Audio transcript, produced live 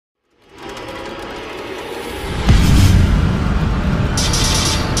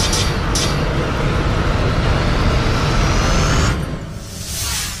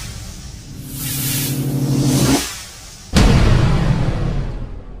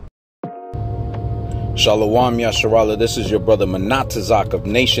Shalom Yasharallah, this is your brother Manatazak of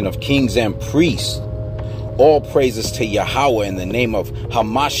Nation of Kings and Priests. All praises to Yahweh in the name of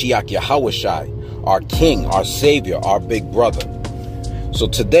Hamashiach Yahushai, our King, our Savior, our big brother. So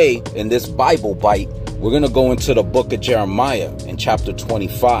today, in this Bible bite, we're going to go into the book of Jeremiah in chapter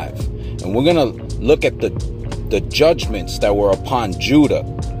 25. And we're going to look at the judgments that were upon Judah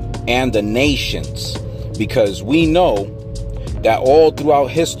and the nations. Because we know that all throughout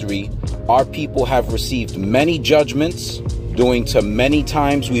history, our people have received many judgments, doing to many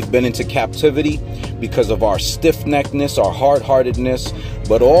times we've been into captivity because of our stiff-neckedness, our hard-heartedness,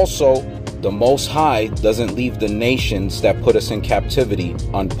 but also the Most High doesn't leave the nations that put us in captivity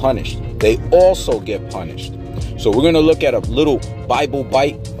unpunished. They also get punished. So we're going to look at a little Bible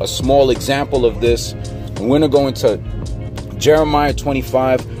bite, a small example of this. And we're going to go into Jeremiah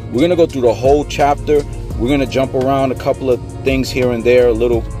 25. We're going to go through the whole chapter. We're going to jump around a couple of things here and there,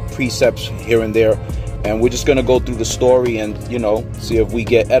 little precepts here and there, and we're just going to go through the story and, see if we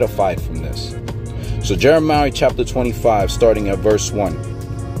get edified from this. So Jeremiah chapter 25, starting at verse 1.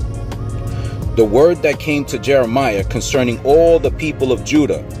 The word that came to Jeremiah concerning all the people of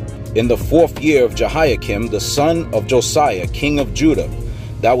Judah in the 4th year of Jehoiakim, the son of Josiah, king of Judah.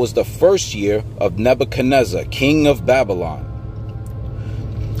 That was the 1st year of Nebuchadnezzar, king of Babylon.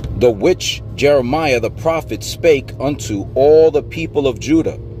 The which Jeremiah the prophet spake unto all the people of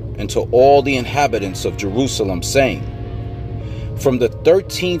Judah, and to all the inhabitants of Jerusalem, saying, From the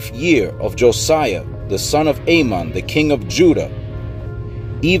 13th year of Josiah, the son of Amon, the king of Judah,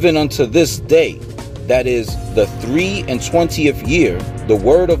 even unto this day, that is the 23 year, the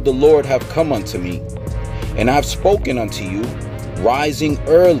word of the Lord have come unto me, and I have spoken unto you, rising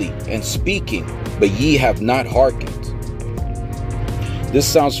early and speaking, but ye have not hearkened. This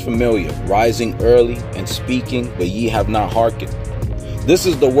sounds familiar, rising early and speaking, but ye have not hearkened. This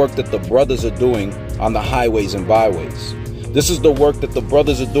is the work that the brothers are doing on the highways and byways. This is the work that the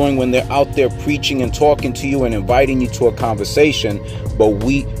brothers are doing when they're out there preaching and talking to you and inviting you to a conversation. But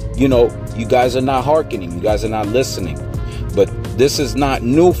you guys are not hearkening. You guys are not listening. But this is not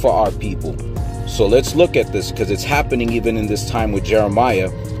new for our people. So let's look at this, because it's happening even in this time with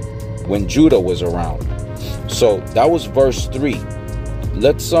Jeremiah when Judah was around. So that was verse 3.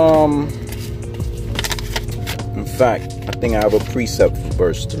 Let's, in fact, I think I have a precept for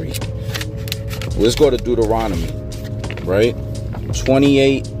verse 3. Let's go to Deuteronomy, right?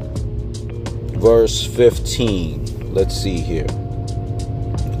 28, verse 15. Let's see here.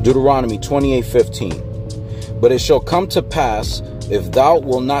 Deuteronomy 28:15. But it shall come to pass, if thou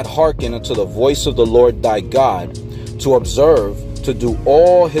wilt not hearken unto the voice of the Lord thy God, to observe, to do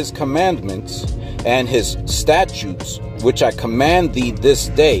all his commandments and his statutes, which I command thee this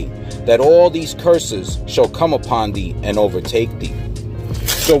day, that all these curses shall come upon thee and overtake thee.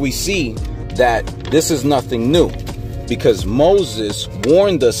 So we see that this is nothing new, because Moses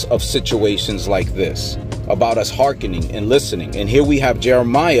warned us of situations like this, about us hearkening and listening. And here we have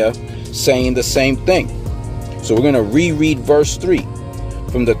Jeremiah saying the same thing. So we're going to reread verse 3.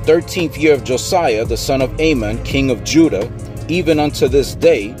 From the 13th year of Josiah, the son of Amon, king of Judah, even unto this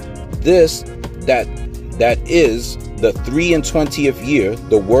day, that is the 23 year,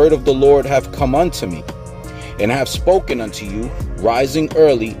 the word of the Lord have come unto me, and I have spoken unto you, rising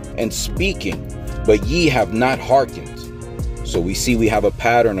early and speaking, but ye have not hearkened. So we see we have a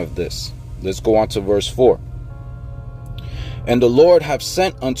pattern of this. Let's go on to verse 4. And the Lord have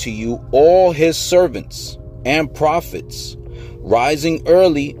sent unto you all his servants and prophets, rising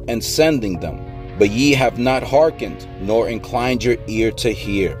early and sending them, but ye have not hearkened, nor inclined your ear to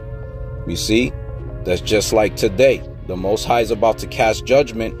hear. You see, that's just like today. The Most High is about to cast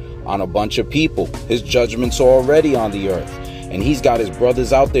judgment on a bunch of people. His judgments are already on the earth. And he's got his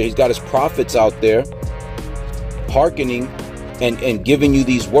brothers out there. He's got his prophets out there hearkening and giving you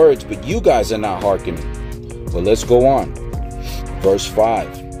these words. But you guys are not hearkening. But let's go on. Verse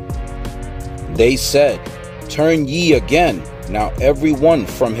 5. They said, Turn ye again, now every one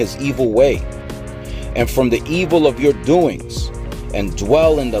from his evil way, and from the evil of your doings, and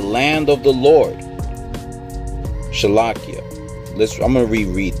dwell in the land of the Lord. Shalakia. I'm going to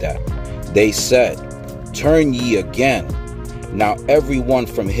reread that. They said, Turn ye again, now every one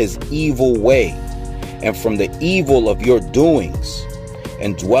from his evil way, and from the evil of your doings,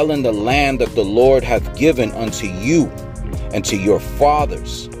 and dwell in the land that the Lord hath given unto you and to your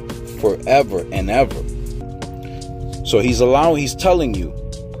fathers forever and ever. So he's telling you,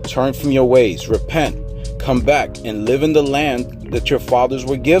 turn from your ways, repent, come back and live in the land that your fathers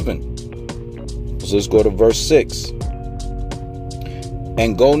were given. So let's go to verse 6.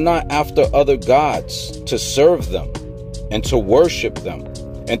 And go not after other gods to serve them and to worship them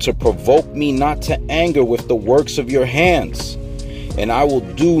and to provoke me not to anger with the works of your hands, and I will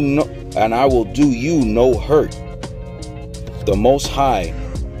do you no hurt. The Most High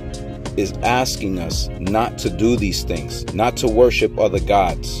is asking us not to do these things, not to worship other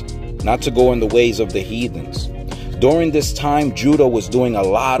gods, not to go in the ways of the heathens. During this time, Judah was doing a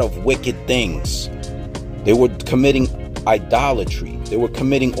lot of wicked things. They were committing idolatry. They were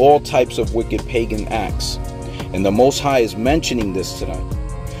committing all types of wicked pagan acts. And the Most High is mentioning this to them.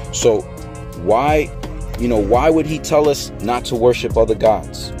 So why would he tell us not to worship other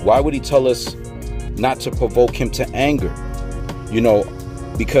gods? Why would he tell us not to provoke him to anger?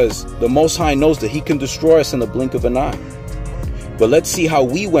 Because the Most High knows that he can destroy us in the blink of an eye. But let's see how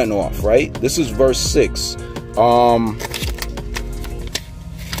we went off, right? This is verse 6. In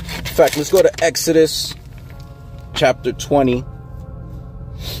fact, let's go to Exodus chapter 20.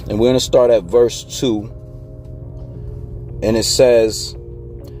 And we're going to start at verse 2. And it says,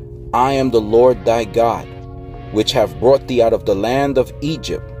 I am the Lord thy God, which have brought thee out of the land of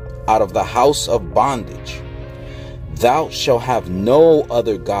Egypt, out of the house of bondage. Thou shalt have no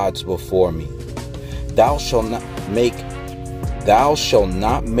other gods before me. Thou shalt not make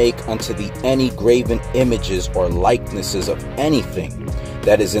unto thee any graven images or likenesses of anything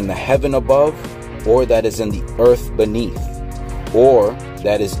that is in the heaven above, or that is in the earth beneath, or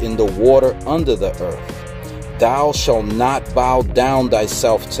that is in the water under the earth. Thou shalt not bow down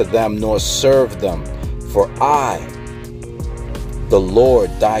thyself to them, nor serve them, for I, the Lord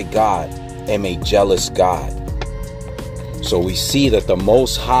thy God, am a jealous God. So we see that the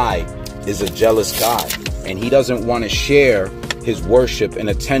Most High is a jealous God, and he doesn't want to share his worship and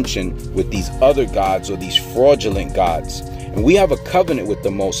attention with these other gods or these fraudulent gods. And we have a covenant with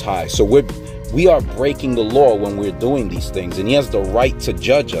the Most High, so we are breaking the law when we're doing these things, and he has the right to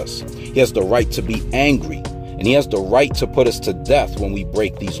judge us. He has the right to be angry, and he has the right to put us to death when we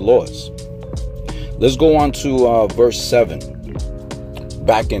break these laws. Let's go on to verse 7,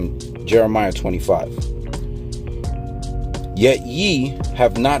 back in Jeremiah 25. Yet ye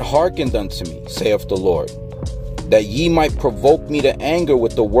have not hearkened unto me, saith the Lord, that ye might provoke me to anger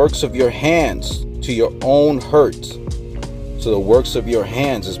with the works of your hands to your own hurt. So the works of your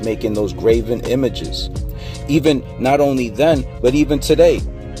hands is making those graven images. Even not only then, but even today,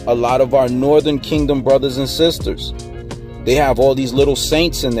 a lot of our northern kingdom brothers and sisters, they have all these little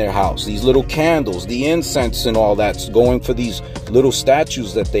saints in their house, these little candles, the incense and all that's going for these little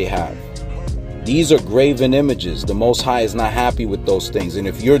statues that they have. These are graven images. The Most High is not happy with those things. And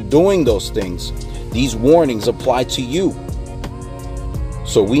if you're doing those things, these warnings apply to you.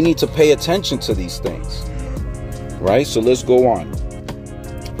 So we need to pay attention to these things. Right? So let's go on.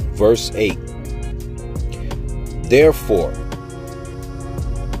 Verse 8. Therefore,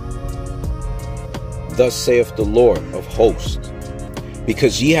 thus saith the Lord of hosts,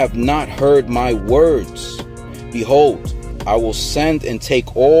 because ye have not heard my words, behold, I will send and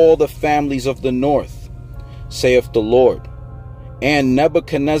take all the families of the north, saith the Lord, and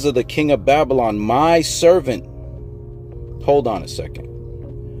Nebuchadnezzar the king of Babylon, my servant. Hold on a second.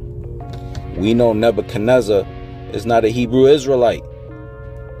 We know Nebuchadnezzar is not a Hebrew Israelite,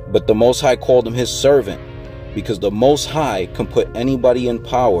 but the Most High called him his servant, because the Most High can put anybody in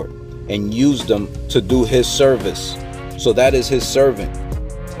power and use them to do his service. So that is his servant.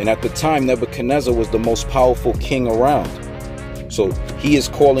 And at the time, Nebuchadnezzar was the most powerful king around. So he is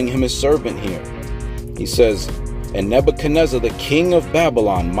calling him his servant here. He says, and Nebuchadnezzar the king of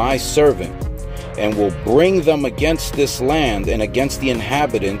Babylon, my servant, and will bring them against this land and against the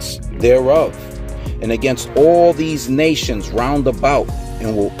inhabitants thereof, and against all these nations round about,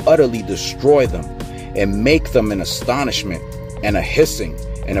 and will utterly destroy them, and make them an astonishment, and a hissing,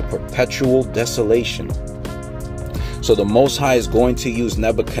 and a perpetual desolation. So the Most High is going to use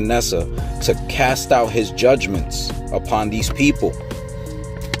Nebuchadnezzar to cast out his judgments upon these people.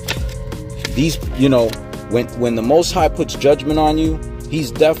 These, when the Most High puts judgment on you, he's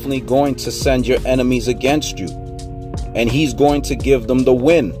definitely going to send your enemies against you. And he's going to give them the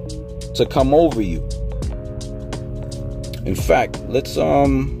wind to come over you. In fact, let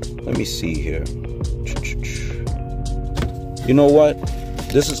me see here. You know what?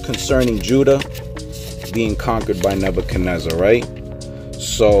 This is concerning Judah being conquered by Nebuchadnezzar, right?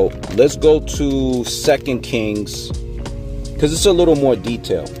 So let's go to 2 Kings, because it's a little more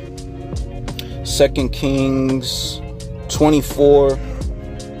detailed. 2 Kings 24,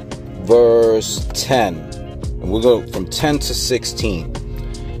 verse 10. And we'll go from 10 to 16.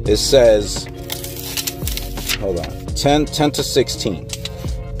 It says, hold on, 10 to 16.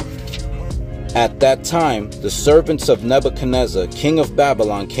 At that time, the servants of Nebuchadnezzar, king of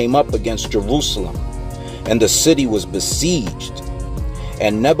Babylon, came up against Jerusalem, and the city was besieged.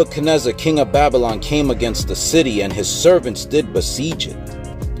 And Nebuchadnezzar, king of Babylon, came against the city, and his servants did besiege it.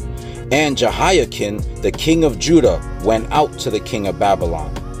 And Jehoiakim, the king of Judah, went out to the king of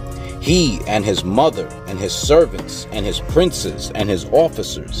Babylon, he and his mother and his servants and his princes and his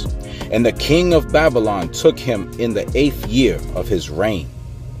officers. And the king of Babylon took him in the 8th year of his reign.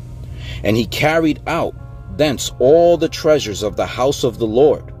 And he carried out thence all the treasures of the house of the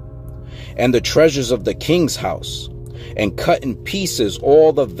Lord, and the treasures of the king's house, and cut in pieces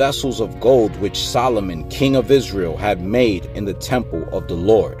all the vessels of gold which Solomon, king of Israel, had made in the temple of the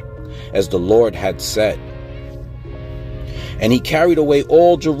Lord, as the Lord had said. And he carried away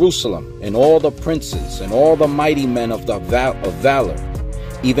all Jerusalem, and all the princes, and all the mighty men of valor,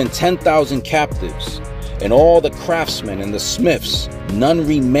 even 10,000 captives, and all the craftsmen and the smiths. None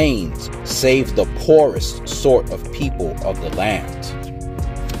remained, save the poorest sort of people of the land.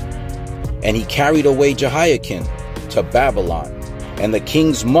 And he carried away Jehoiakim to Babylon, and the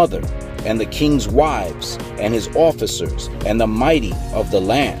king's mother, and the king's wives, and his officers, and the mighty of the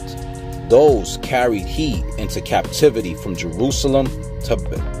land. Those carried he into captivity from Jerusalem to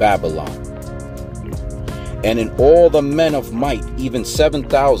Babylon. And in all the men of might, even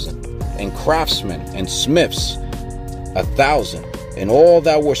 7,000, and craftsmen and smiths 1,000, and all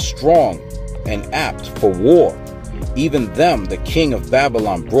that were strong and apt for war, even them the king of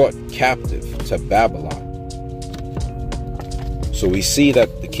Babylon brought captive to Babylon. So we see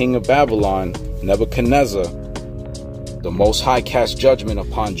that the king of Babylon, Nebuchadnezzar, the Most High, cast judgment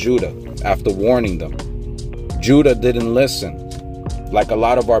upon Judah after warning them. Judah didn't listen, like a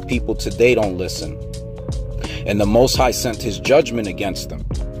lot of our people today don't listen. And the Most High sent his judgment against them.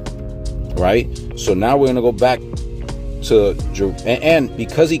 Right? So now we're going to go back to and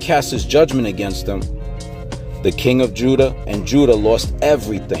because he cast his judgment against them, the king of Judah and Judah lost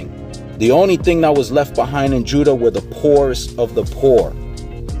everything. The only thing that was left behind in Judah were the poorest of the poor,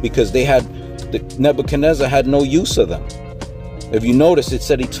 because Nebuchadnezzar had no use of them. If you notice, it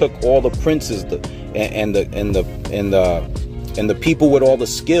said he took all the princes and the people with all the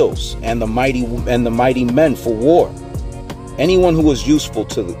skills and the mighty men for war. Anyone who was useful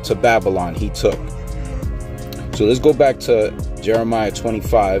to Babylon, he took. So let's go back to Jeremiah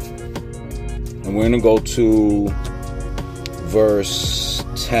 25, and we're going to go to verse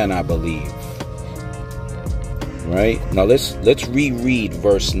 10, I believe. Right? Now let's reread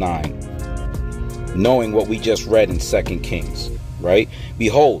verse 9, knowing what we just read in 2 Kings. Right?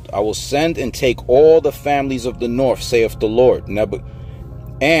 Behold, I will send and take all the families of the north, saith the Lord,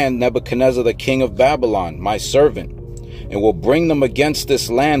 and Nebuchadnezzar the king of Babylon, my servant, and will bring them against this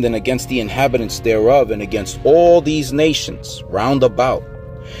land and against the inhabitants thereof and against all these nations round about,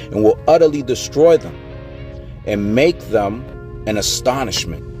 and will utterly destroy them and make them an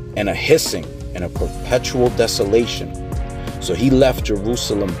astonishment and a hissing and a perpetual desolation. So he left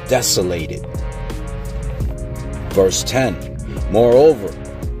Jerusalem desolated. Verse 10, moreover,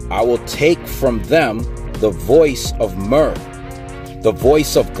 I will take from them the voice of myrrh, the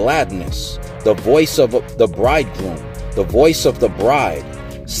voice of gladness, the voice of the bridegroom, the voice of the bride,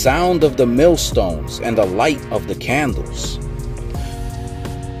 sound of the millstones, and the light of the candles.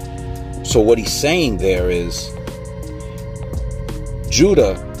 So what he's saying there is,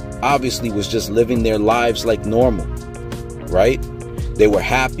 Judah obviously was just living their lives like normal, right? They were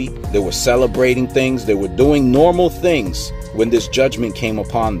happy, they were celebrating things, they were doing normal things when this judgment came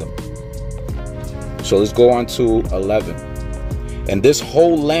upon them. So let's go on to 11. And this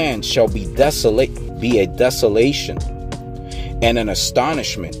whole land shall be a desolation and an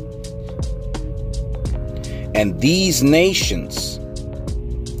astonishment. And these nations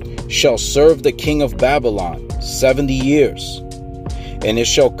shall serve the king of Babylon 70 years. And it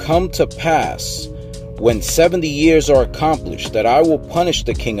shall come to pass, when 70 years are accomplished, that I will punish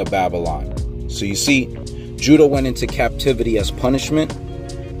the king of Babylon. So you see, Judah went into captivity as punishment.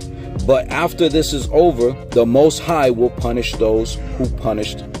 But after this is over, the Most High will punish those who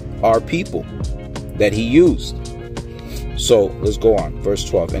punished our people that he used. So let's go on. Verse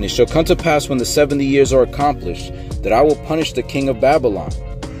 12. And it shall come to pass when the 70 years are accomplished, that I will punish the king of Babylon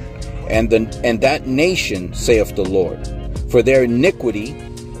and that nation, saith the Lord, for their iniquity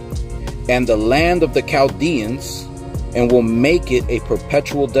and the land of the Chaldeans, and will make it a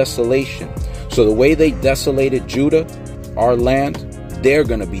perpetual desolation. So the way they desolated Judah, our land, they're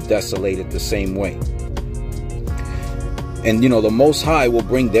going to be desolated the same way. And the Most High will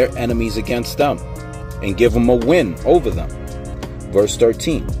bring their enemies against them and give them a win over them. Verse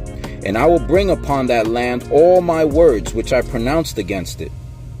 13. And I will bring upon that land all my words which I pronounced against it,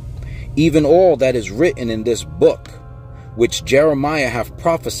 even all that is written in this book, which Jeremiah hath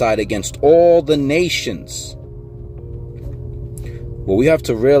prophesied against all the nations What we have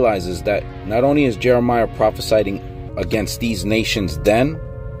to realize is that not only is Jeremiah prophesying against these nations then,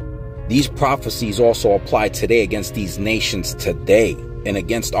 these prophecies also apply today against these nations today and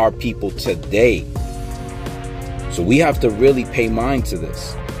against our people today. So we have to really pay mind to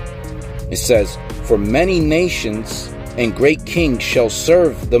this. It says, "For many nations and great kings shall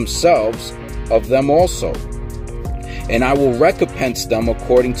serve themselves of them also. And I will recompense them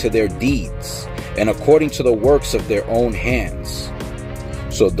according to their deeds and according to the works of their own hands."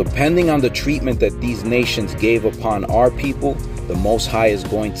 So depending on the treatment that these nations gave upon our people, the Most High is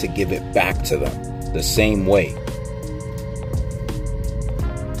going to give it back to them the same way.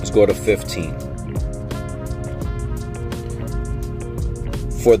 Let's go to 15.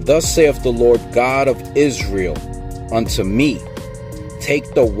 "For thus saith the Lord God of Israel unto me,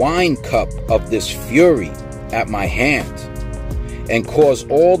 take the wine cup of this fury at my hand, and cause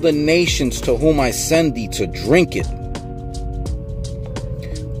all the nations to whom I send thee to drink it."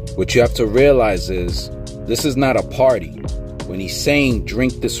 What you have to realize is, this is not a party. When he's saying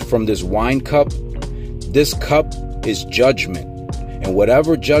drink this from this wine cup, this cup is judgment. And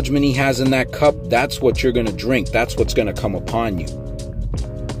whatever judgment he has in that cup, that's what you're going to drink. That's what's going to come upon you.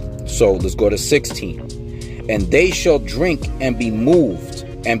 So let's go to 16. "And they shall drink and be moved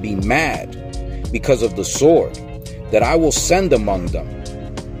and be mad because of the sword that I will send among them."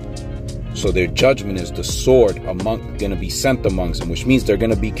 So their judgment is the sword going to be sent amongst them, which means they're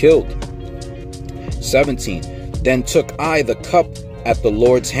going to be killed. 17. "Then took I the cup at the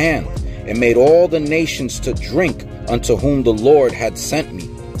Lord's hand, and made all the nations to drink unto whom the Lord had sent me,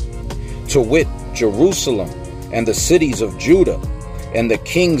 to wit, Jerusalem, and the cities of Judah, and the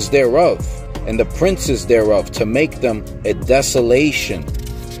kings thereof, and the princes thereof, to make them a desolation,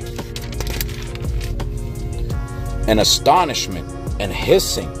 an astonishment, and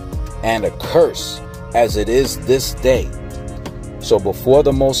hissing, and a curse, as it is this day." So before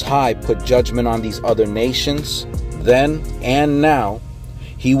the Most High put judgment on these other nations, then and now,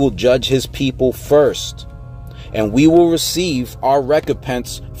 he will judge his people first, and we will receive our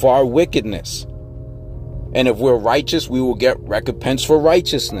recompense for our wickedness. And if we're righteous, we will get recompense for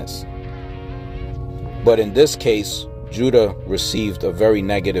righteousness. But in this case, Judah received a very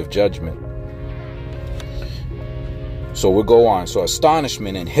negative judgment. So we'll go on. "So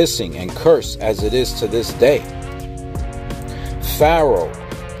astonishment and hissing and curse, as it is to this day. Pharaoh,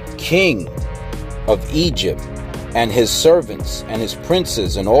 king of Egypt, and his servants and his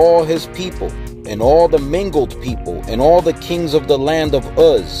princes and all his people and all the mingled people and all the kings of the land of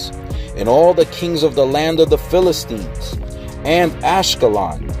Uz and all the kings of the land of the Philistines and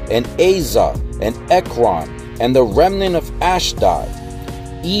Ashkelon and Azah and Ekron and the remnant of Ashdod,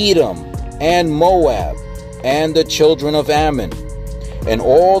 Edom and Moab, and the children of Ammon, and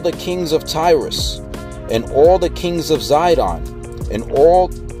all the kings of Tyrus, and all the kings of Zidon,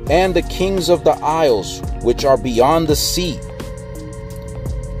 and the kings of the isles which are beyond the sea."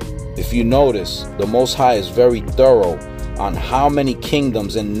 If you notice, the Most High is very thorough on how many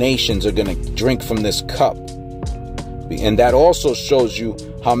kingdoms and nations are going to drink from this cup. And that also shows you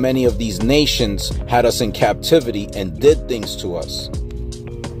how many of these nations had us in captivity and did things to us.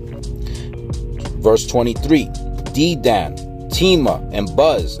 Verse 23, "Dedan, Tema, and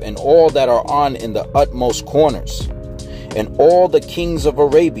Buz, and all that are on in the utmost corners, and all the kings of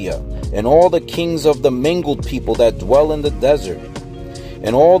Arabia, and all the kings of the mingled people that dwell in the desert,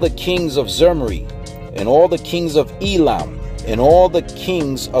 and all the kings of Zermari, and all the kings of Elam, and all the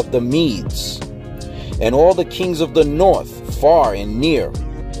kings of the Medes, and all the kings of the north, far and near,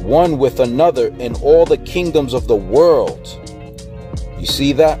 one with another, in all the kingdoms of the world." You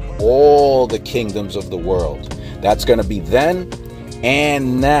see that? All the kingdoms of the world. That's going to be then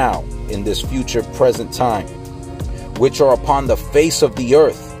and now in this future present time, which are upon the face of the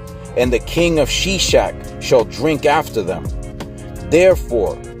earth, and the king of Shishak shall drink after them.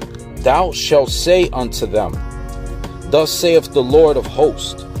 Therefore thou shalt say unto them, Thus saith the Lord of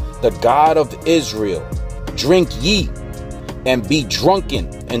hosts, the God of Israel, Drink ye, and be drunken,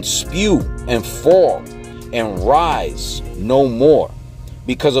 and spew, and fall, and rise no more,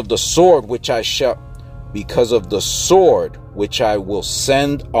 because of the sword which I will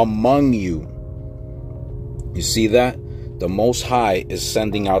send among you. You see that? The Most High is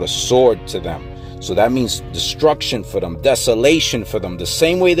sending out a sword to them. So that means destruction for them, desolation for them. The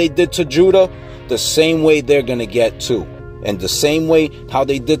same way they did to Judah, the same way they're going to get too. And the same way how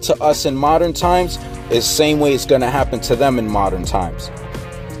they did to us in modern times is the same way it's going to happen to them in modern times.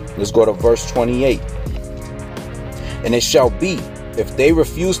 Let's go to verse 28. And it shall be, if they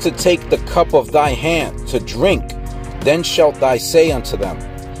refuse to take the cup of thy hand to drink, then shalt thou say unto them,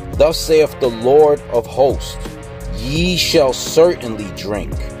 Thus saith the Lord of hosts, ye shall certainly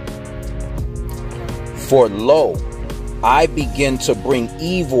drink. For lo, I begin to bring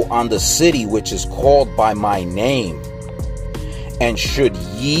evil on the city which is called by my name. And should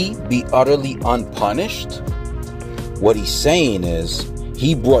ye be utterly unpunished? What he's saying is,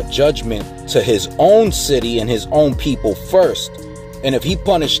 he brought judgment to his own city and his own people first. And if he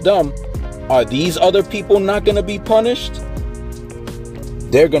punished them, are these other people not going to be punished?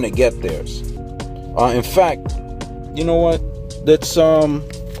 They're going to get theirs. In fact, you know what?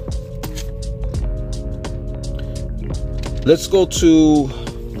 Let's go to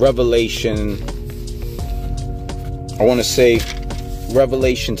Revelation. I want to say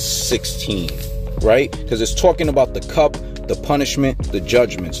Revelation 16, right? Because it's talking about the cup, the punishment, the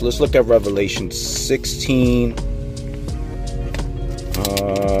judgment. So let's look at Revelation 16.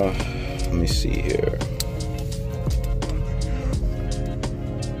 Let me see here.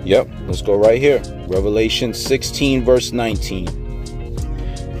 Yep, let's go right here. Revelation 16, verse 19.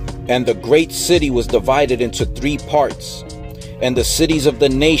 And the great city was divided into 3 parts, and the cities of the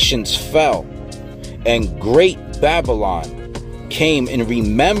nations fell, and great Babylon came in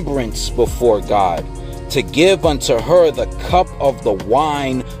remembrance before God, to give unto her the cup of the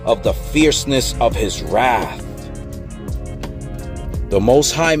wine of the fierceness of his wrath. The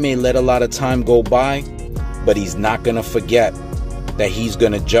Most High may let a lot of time go by, but he's not going to forget that he's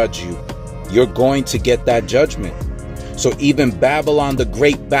going to judge you. You're going to get that judgment. So even Babylon the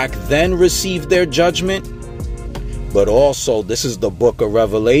Great back then received their judgment. But also, this is the book of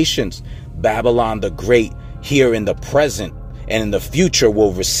Revelations. Babylon the Great here in the present and in the future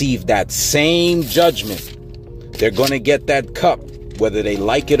will receive that same judgment. They're going to get that cup, whether they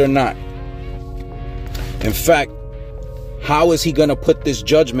like it or not. In fact, how is he going to put this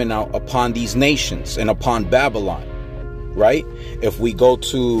judgment out upon these nations and upon Babylon? Right? If we go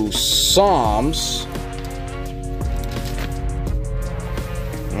to Psalms,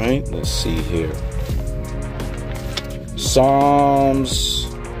 right? Let's see here. Psalms,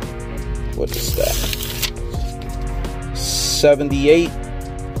 what is that?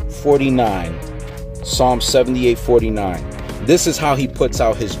 78:49. Psalm 78:49. This is how he puts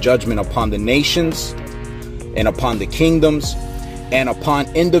out his judgment upon the nations and upon the kingdoms and upon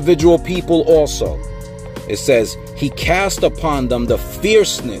individual people also. It says, he cast upon them the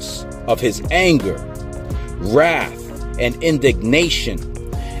fierceness of his anger, wrath, and indignation,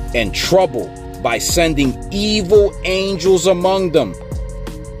 and trouble by sending evil angels among them.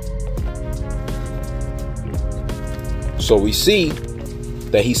 So we see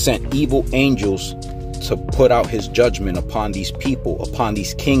that he sent evil angels to put out his judgment upon these people, upon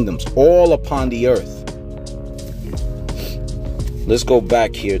these kingdoms, all upon the earth. Let's go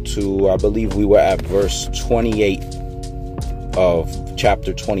back here to, I believe we were at verse 28 of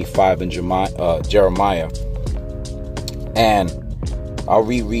chapter 25 in Jeremiah. And I'll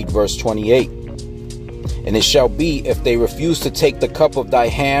reread verse 28. And it shall be, if they refuse to take the cup of thy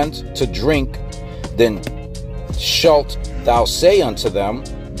hand to drink, then shalt thou say unto them,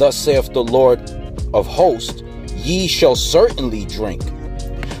 thus saith the Lord of hosts, ye shall certainly drink.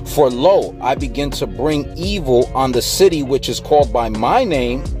 For lo, I begin to bring evil on the city which is called by my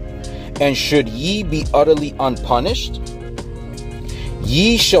name, and should ye be utterly unpunished?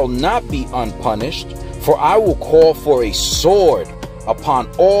 Ye shall not be unpunished, for I will call for a sword upon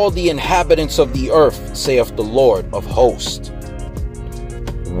all the inhabitants of the earth, saith the Lord of hosts.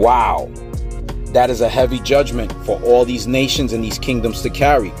 Wow. That is a heavy judgment for all these nations and these kingdoms to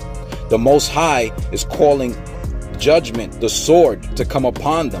carry. The Most High is calling judgment, the sword, to come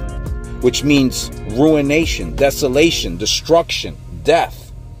upon them, which means ruination, desolation, destruction,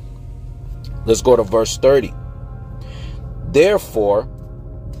 death. Let's go to verse 30. Therefore,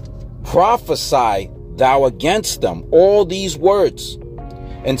 prophesy thou against them all these words,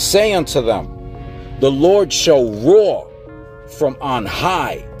 and say unto them, the Lord shall roar from on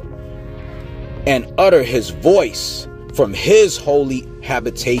high, and utter his voice from his holy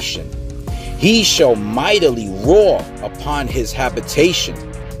habitation. He shall mightily roar upon his habitation.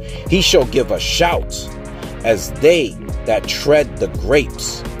 He shall give a shout as they that tread the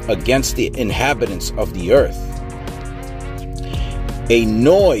grapes against the inhabitants of the earth. A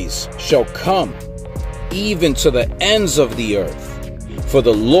noise shall come even to the ends of the earth, for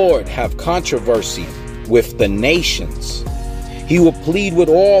the Lord have controversy with the nations. He will plead with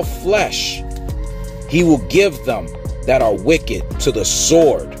all flesh. He will give them that are wicked to the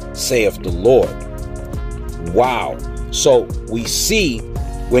sword, saith the Lord. Wow. So we see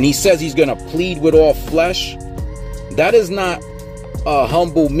when he says he's going to plead with all flesh, that is not a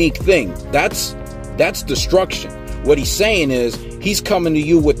humble, meek thing. That's destruction. What he's saying is he's coming to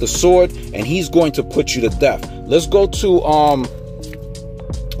you with the sword and he's going to put you to death. let's go to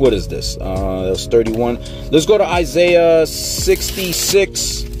what is this? That was 31. Let's go to Isaiah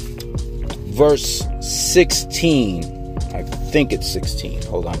 66 verse 16. I think it's 16.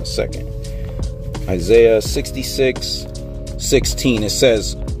 Hold on a second. Isaiah 66 16. It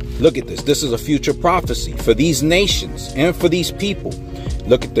says, look at this. This is a future prophecy for these nations and for these people.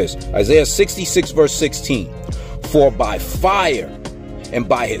 Look at this. Isaiah 66 verse 16. For by fire and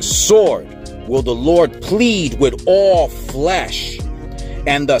by his sword will the Lord plead with all flesh,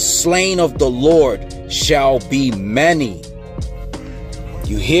 and the slain of the Lord shall be many.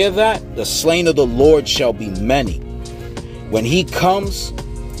 You hear that? The slain of the Lord shall be many. When he comes,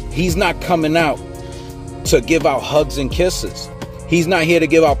 he's not coming out to give out hugs and kisses. He's not here to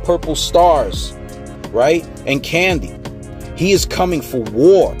give out purple stars, right? And candy. He is coming for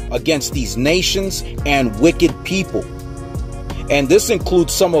war against these nations and wicked people. And this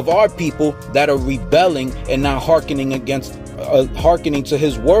includes some of our people that are rebelling and not hearkening to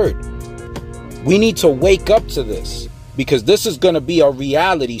his word. We need to wake up to this, because this is going to be a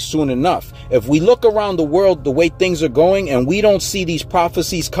reality soon enough. If we look around the world, the way things are going, and we don't see these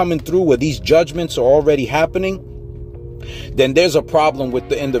prophecies coming through, where these judgments are already happening, then there's a problem with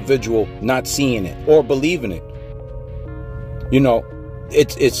the individual not seeing it or believing it. You know,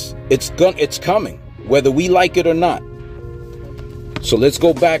 it's coming, whether we like it or not. So let's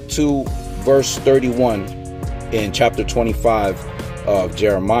go back to verse 31 in chapter 25 of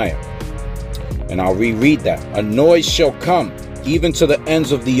Jeremiah. And I'll reread that. A noise shall come even to the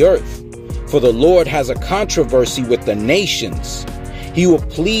ends of the earth, for the Lord has a controversy with the nations. He will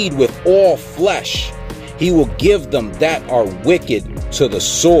plead with all flesh. He will give them that are wicked to the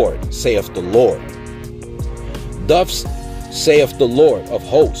sword, saith the Lord. Thus saith the Lord of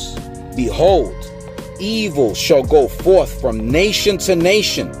hosts, behold, evil shall go forth from nation to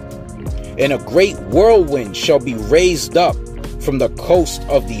nation, and a great whirlwind shall be raised up from the coast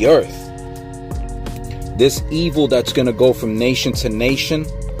of the earth. This evil that's going to go from nation to nation,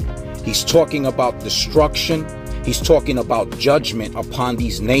 he's talking about destruction. He's talking about judgment upon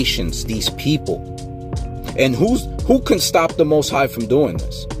these nations, these people. And who can stop the Most High from doing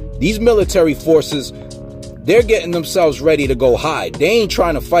this? These military forces, they're getting themselves ready to go hide. They ain't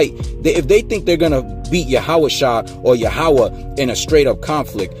trying to fight. If they think they're going to beat Yahushua or Yahweh in a straight up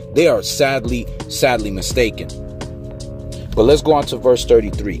conflict, they are sadly mistaken. But let's go on to verse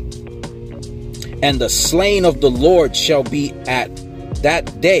 33. And the slain of the Lord shall be at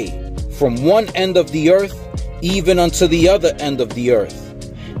that day from one end of the earth even unto the other end of the earth.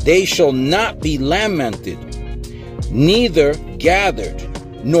 They shall not be lamented, neither gathered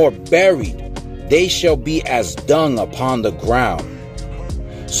nor buried. They shall be as dung upon the ground.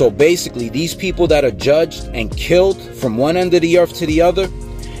 So basically, these people that are judged and killed from one end of the earth to the other,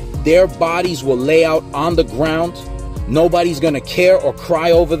 their bodies will lay out on the ground. Nobody's going to care or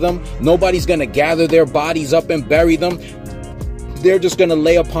cry over them. Nobody's going to gather their bodies up and bury them. They're just going to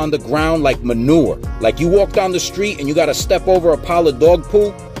lay upon the ground like manure. Like you walk down the street and you got to step over a pile of dog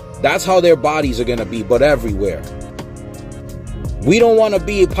poo. That's how their bodies are going to be, but everywhere. We don't want to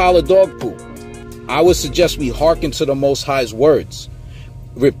be a pile of dog poo. I would suggest we hearken to the Most High's words.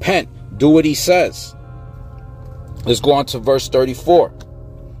 Repent. Do what he says. Let's go on to verse 34.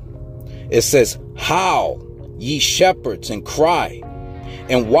 It says, howl, ye shepherds, and cry,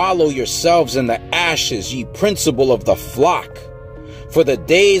 and wallow yourselves in the ashes, ye principal of the flock. For the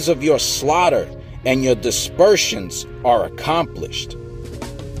days of your slaughter and your dispersions are accomplished.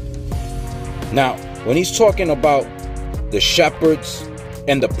 Now, when he's talking about the shepherds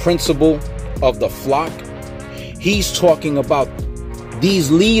and the principal of the flock, he's talking about these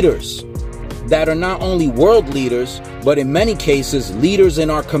leaders that are not only world leaders, but in many cases, leaders in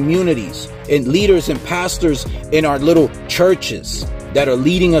our communities and leaders and pastors in our little churches that are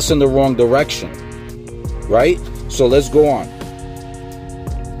leading us in the wrong direction. Right? So let's go on.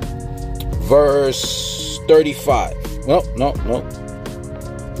 Verse 35. Well, no.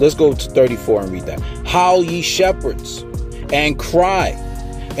 Let's go to 34 and read that. Howl ye shepherds, and cry,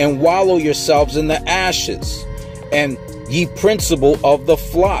 and wallow yourselves in the ashes, and ye principal of the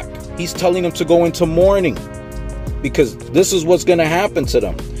flock. He's telling them to go into mourning, because this is what's going to happen to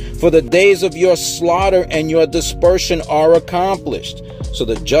them. For the days of your slaughter and your dispersion are accomplished. So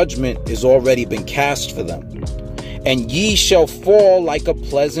the judgment has already been cast for them. And ye shall fall like a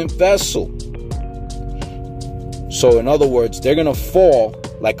pleasant vessel. So in other words, they're going to fall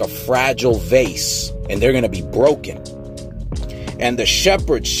like a fragile vase, and they're going to be broken. And the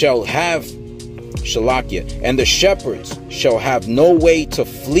shepherds shall have, and the shepherds shall have no way to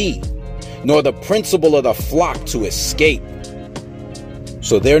flee, nor the principal of the flock to escape.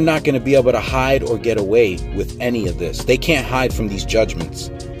 So they're not going to be able to hide or get away with any of this. They can't hide from these judgments.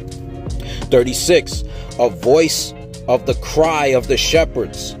 36, a voice of the cry of the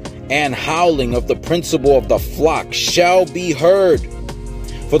shepherds and howling of the principal of the flock shall be heard,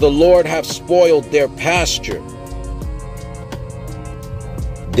 for the Lord hath spoiled their pasture.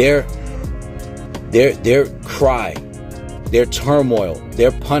 Their cry, their turmoil,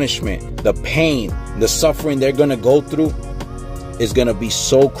 their punishment, the pain, the suffering they're going to go through is going to be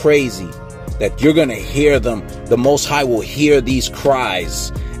so crazy that you're going to hear them. The Most High will hear these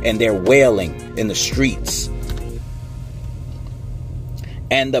cries and their wailing in the streets.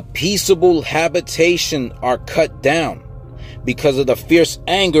 And the peaceable habitation are cut down because of the fierce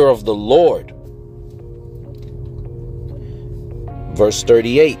anger of the Lord. Verse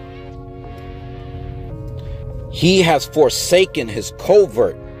 38. He has forsaken his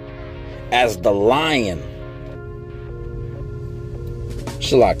covert as the lion.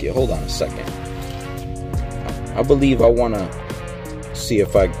 Shalakia, hold on a second. I believe I want to see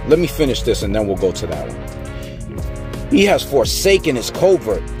if let me finish this and then we'll go to that one. He has forsaken his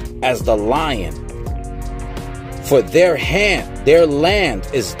covert as the lion. For their land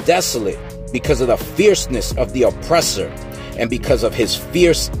is desolate because of the fierceness of the oppressor and because of his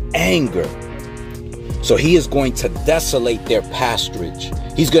fierce anger. So he is going to desolate their pasturage.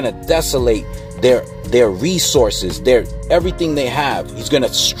 He's going to desolate their resources, everything they have. He's going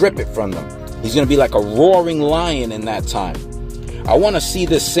to strip it from them. He's going to be like a roaring lion in that time. I want to see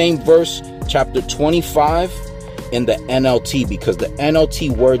this same verse, chapter 25, in the NLT, because the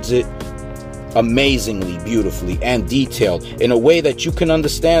NLT words it amazingly, beautifully, and detailed in a way that you can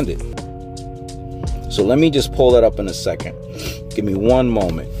understand it. So let me just pull that up in a second. Give me one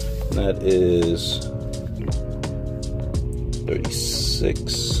moment. That is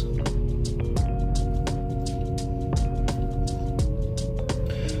 36.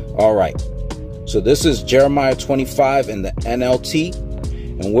 All right. So this is Jeremiah 25 in the NLT.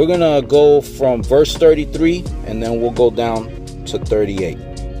 And we're going to go from verse 33 and then we'll go down to 38.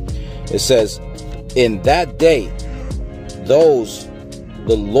 It says, in that day, those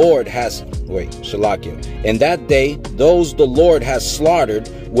the Lord has... Shalakia. In that day, those the Lord has slaughtered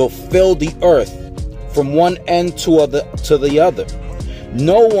will fill the earth from one end to the other.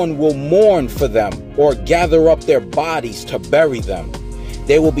 No one will mourn for them or gather up their bodies to bury them.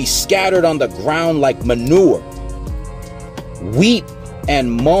 They will be scattered on the ground like manure. Weep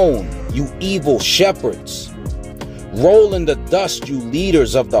and moan, you evil shepherds. Roll in the dust, you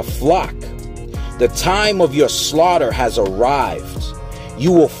leaders of the flock. The time of your slaughter has arrived.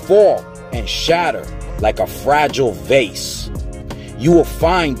 You will fall and shatter like a fragile vase. You will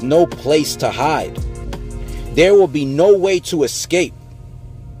find no place to hide. There will be no way to escape.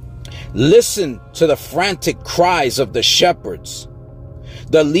 Listen to the frantic cries of the shepherds.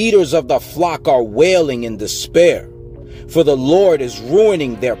 The leaders of the flock are wailing in despair, for the Lord is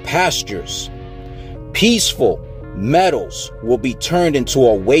ruining their pastures. Peaceful meadows will be turned into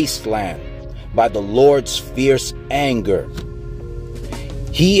a wasteland by the Lord's fierce anger.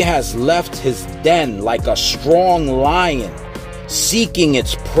 He has left his den like a strong lion, seeking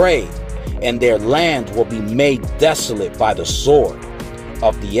its prey, and their land will be made desolate by the sword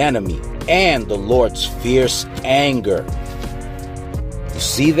of the enemy and the Lord's fierce anger. You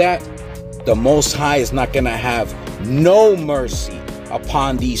see that? The Most High is not going to have no mercy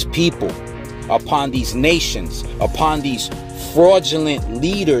upon these people, upon these nations, upon these fraudulent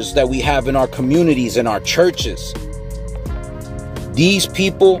leaders that we have in our communities and our churches. These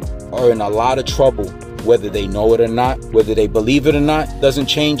people are in a lot of trouble, whether they know it or not, whether they believe it or not, doesn't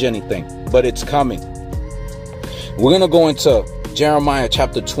change anything, but it's coming. We're going to go into Jeremiah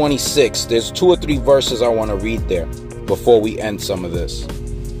chapter 26. There's 2 or 3 verses I want to read there before we end some of this.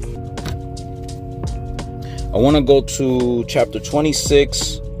 I want to go to chapter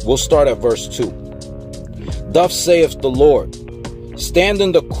 26. We'll start at verse 2. Thus saith the Lord, stand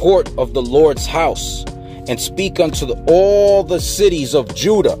in the court of the Lord's house, and speak unto all the cities of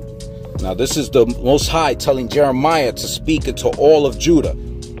Judah. Now this is the Most High telling Jeremiah to speak into all of Judah,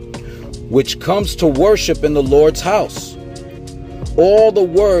 which comes to worship in the Lord's house. All the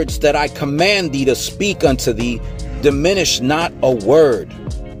words that I command thee to speak unto thee, diminish not a word.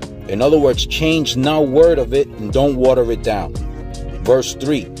 In other words, change no word of it and don't water it down. Verse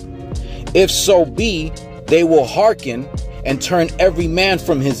 3. If so be, they will hearken and turn every man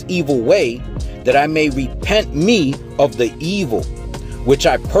from his evil way, that I may repent me of the evil which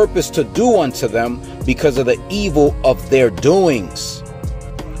I purpose to do unto them because of the evil of their doings.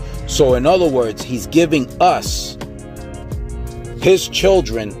 So in other words, he's giving us, his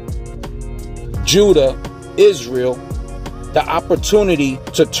children, Judah, Israel, the opportunity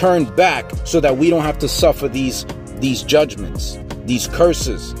to turn back so that we don't have to suffer these judgments, these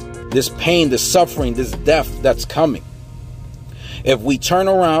curses, this pain, this suffering, this death that's coming. If we turn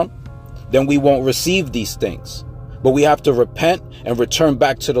around, then we won't receive these things. But we have to repent and return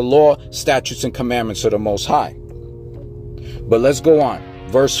back to the law, statutes, and commandments of the Most High. But let's go on.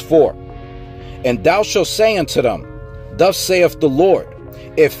 Verse 4. And thou shalt say unto them, thus saith the Lord,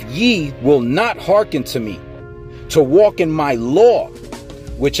 if ye will not hearken to me, to walk in my law,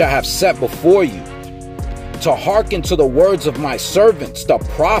 which I have set before you, to hearken to the words of my servants, the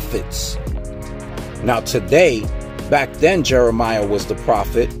prophets. Now today, back then Jeremiah was the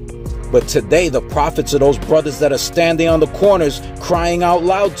prophet, but today the prophets are those brothers that are standing on the corners crying out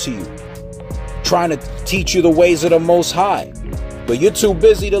loud to you, trying to teach you the ways of the Most High. But you're too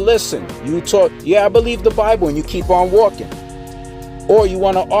busy to listen. You talk, yeah, I believe the Bible, and you keep on walking. Or you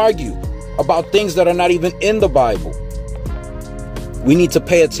want to argue about things that are not even in the Bible. We need to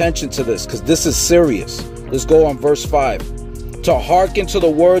pay attention to this because this is serious. Let's go on verse 5. To hearken to the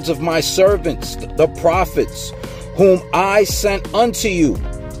words of my servants, the prophets, whom I sent unto you,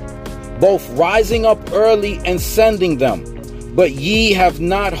 both rising up early and sending them, but ye have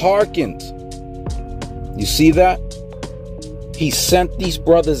not hearkened. You see that? He sent these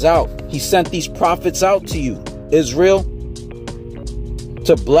brothers out. He sent these prophets out to you, Israel,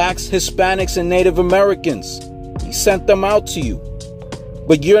 to blacks, Hispanics, and Native Americans. He sent them out to you.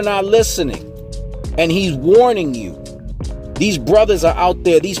 But you're not listening. And he's warning you. These brothers are out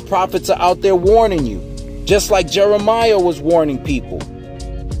there. These prophets are out there warning you. Just like Jeremiah was warning people.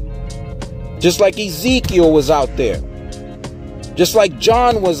 Just like Ezekiel was out there. Just like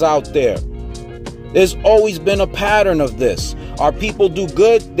John was out there. There's always been a pattern of this. Our people do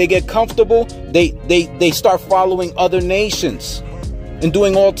good, they get comfortable, they start following other nations and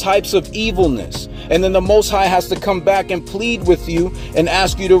doing all types of evilness. And then the Most High has to come back and plead with you and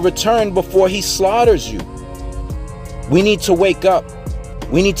ask you to return before he slaughters you. We need to wake up.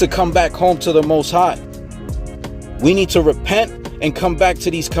 We need to come back home to the Most High. We need to repent and come back to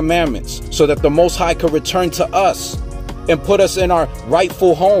these commandments so that the Most High can return to us and put us in our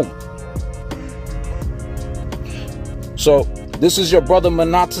rightful home. So this is your brother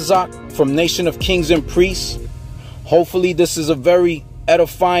Manatazak from Nation of Kings and Priests. Hopefully this is a very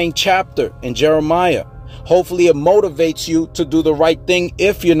edifying chapter in Jeremiah. Hopefully it motivates you to do the right thing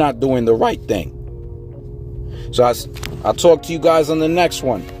if you're not doing the right thing. So I'll talk to you guys on the next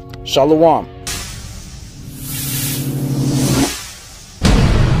one. Shalom.